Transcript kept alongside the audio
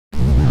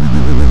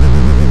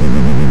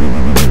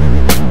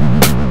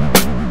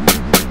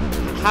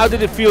How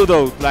did it feel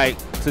though, like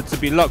to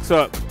be locked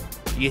up?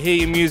 You hear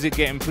your music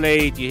getting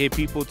played, you hear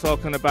people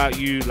talking about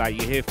you, like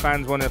you hear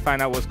fans wanting to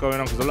find out what's going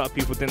on because a lot of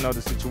people didn't know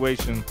the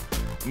situation.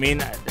 I mean,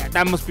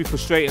 that must be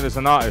frustrating as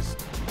an artist.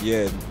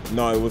 Yeah,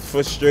 no, it was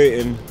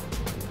frustrating.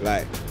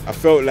 Like, I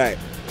felt like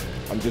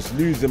I'm just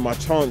losing my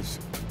chance.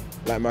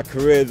 Like, my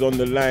career's on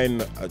the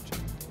line.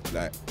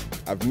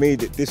 I've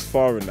made it this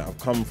far and I've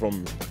come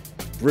from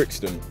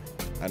Brixton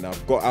and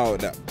I've got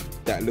out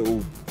of that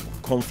little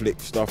conflict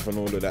stuff and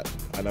all of that.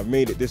 And I've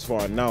made it this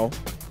far and now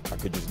I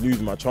could just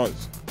lose my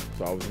chance.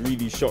 So I was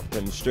really shocked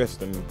and stressed,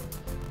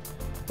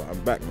 but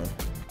I'm back, man.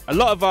 A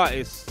lot of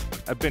artists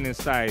have been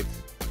inside,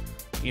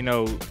 you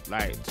know,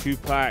 like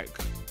Tupac,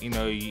 you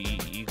know,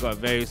 you got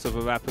various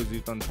other rappers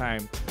who've done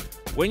time.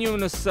 When you're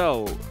in a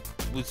cell,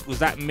 was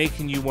that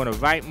making you want to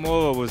write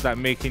more, or was that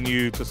making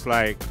you just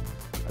like,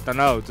 I don't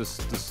know,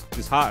 just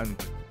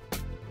disheartened?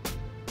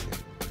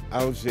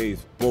 I would say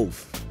it's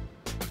both.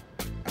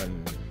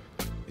 And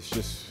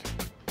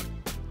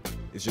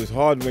it's just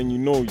hard when you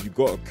know you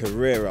got a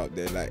career out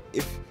there. Like,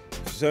 if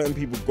certain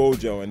people go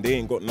jail and they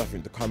ain't got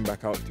nothing to come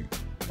back out to.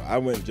 But I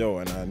went jail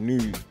and I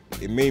knew,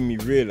 it made me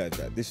realize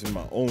that this is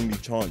my only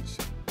chance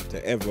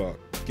to ever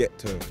get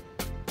to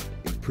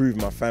improve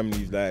my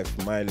family's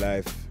life, my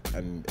life,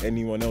 and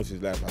anyone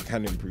else's life I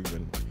can improve.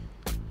 And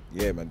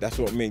yeah, man, that's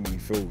what made me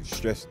feel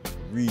stressed,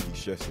 really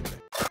stressed in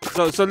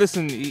there. So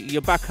listen,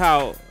 you're back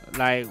out.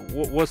 Like,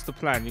 what's the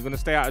plan? You're gonna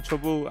stay out of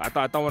trouble? I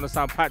don't want to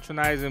sound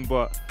patronizing,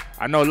 but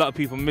I know a lot of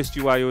people missed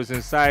you while you was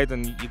inside,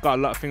 and you got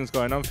a lot of things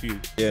going on for you.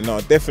 Yeah,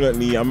 no,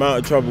 definitely. I'm out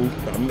of trouble.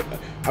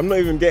 I'm not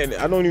even getting.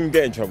 I don't even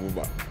get in trouble,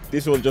 but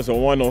this was just a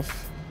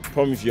one-off.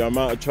 Promise you, I'm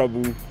out of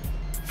trouble.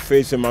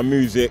 Facing my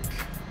music,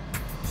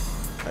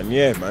 and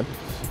yeah, man,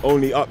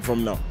 only up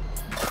from now.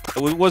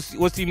 What's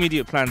the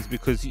immediate plans?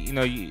 Because you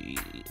know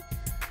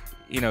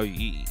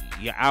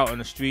you're out on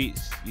the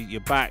streets.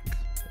 You're back.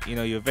 You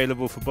know, you're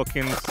available for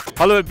bookings.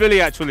 Holler at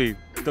Billy, actually.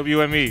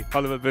 WME,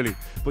 holler at Billy.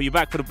 But you're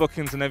back for the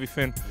bookings and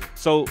everything.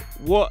 So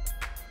what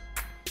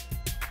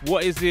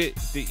is it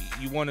that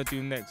you want to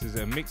do next? Is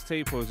it a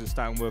mixtape, or is it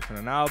starting work on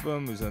an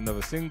album? Is it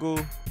another single?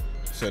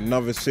 It's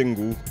another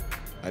single,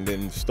 and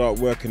then start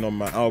working on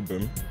my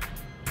album.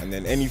 And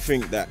then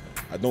anything that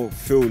I don't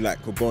feel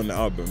like could go on the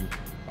album,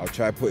 I'll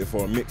try to put it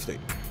for a mixtape.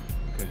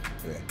 Okay.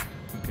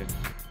 Yeah. Okay.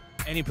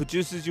 Any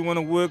producers you want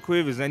to work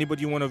with? Is there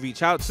anybody you want to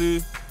reach out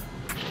to?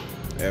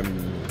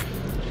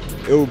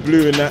 Ill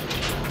Blue and that.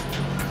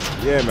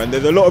 Yeah, man,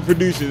 there's a lot of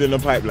producers in the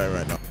pipeline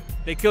right now.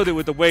 They killed it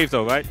with the wave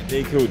though, right?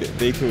 They killed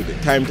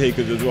it. Time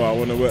Takers as well, I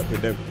want to work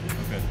with them.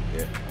 Okay.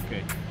 Yeah.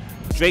 Okay.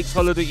 Drake's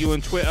hollered at you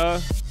on Twitter.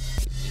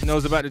 He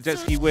knows about the jet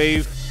ski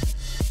wave.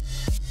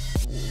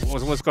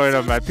 What's going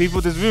on, man?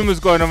 There's rumors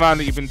going around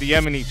that you've been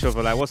DMing each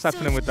other. Like, what's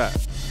happening with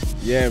that?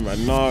 Yeah,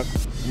 man, nah,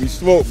 we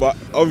spoke, but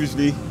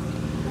obviously,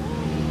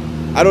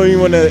 I don't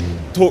even want to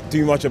talk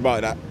too much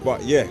about that.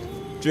 But yeah,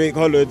 Drake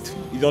hollered,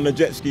 he's on a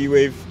jet ski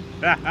wave.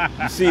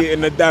 You see it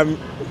in the dam,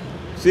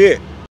 see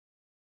it?